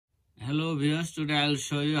Hello viewers, today I will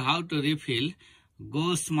show you how to refill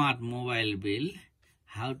GoSmart Mobile bill,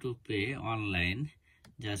 how to pay online.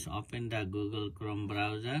 Just open the Google Chrome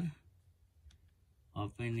browser,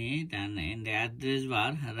 open it, and in the address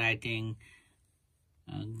bar writing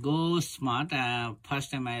GoSmart.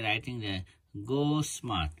 First time I writing the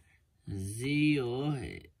GoSmart, GoSmart,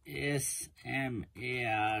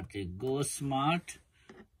 GoSmart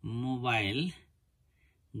Mobile,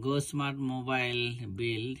 GoSmart Mobile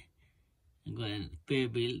bill. Pay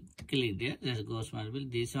bill, click there, just GoSmart bill.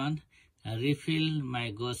 This one, refill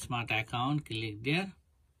my GoSmart account, click there,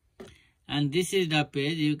 and this is the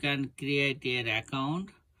page. You can create your account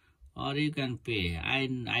or you can pay. I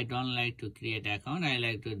don't like to create account, I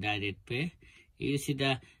like to direct pay. You see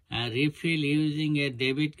the refill using a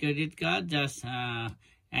debit credit card. Just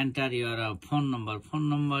enter your phone number. Phone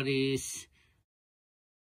number is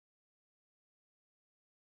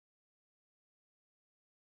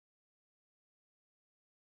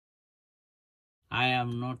I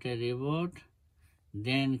am not a robot.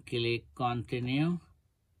 Then click continue.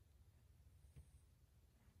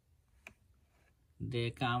 They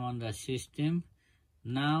come on the system.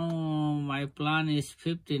 Now my plan is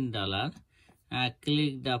 $15.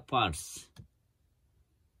 Click the parts.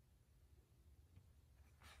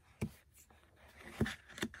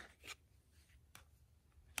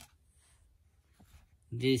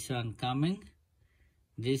 This one coming.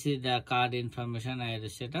 This is the card information I have to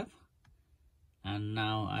set up. And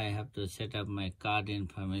now I have to set up my card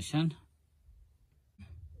information.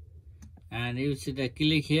 And you see the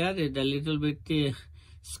click here, the little bit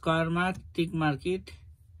square mark, tick mark it.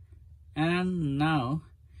 And now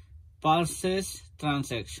process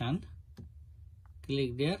transaction.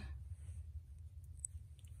 Click there.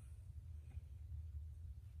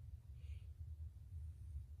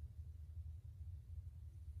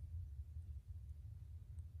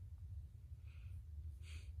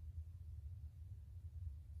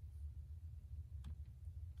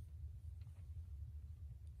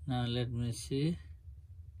 Now let me see.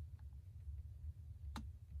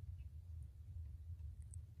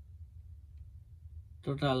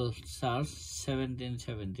 Total charge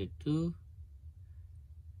 1772,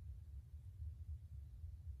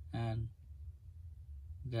 and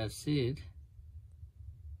that's it.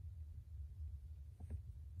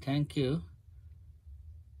 Thank you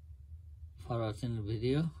for watching the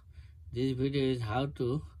video. This video is how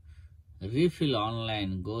to refill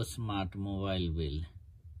online GoSmart mobile bill.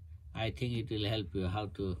 I think it will help you how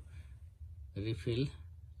to refill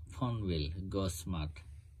phone bill GoSmart.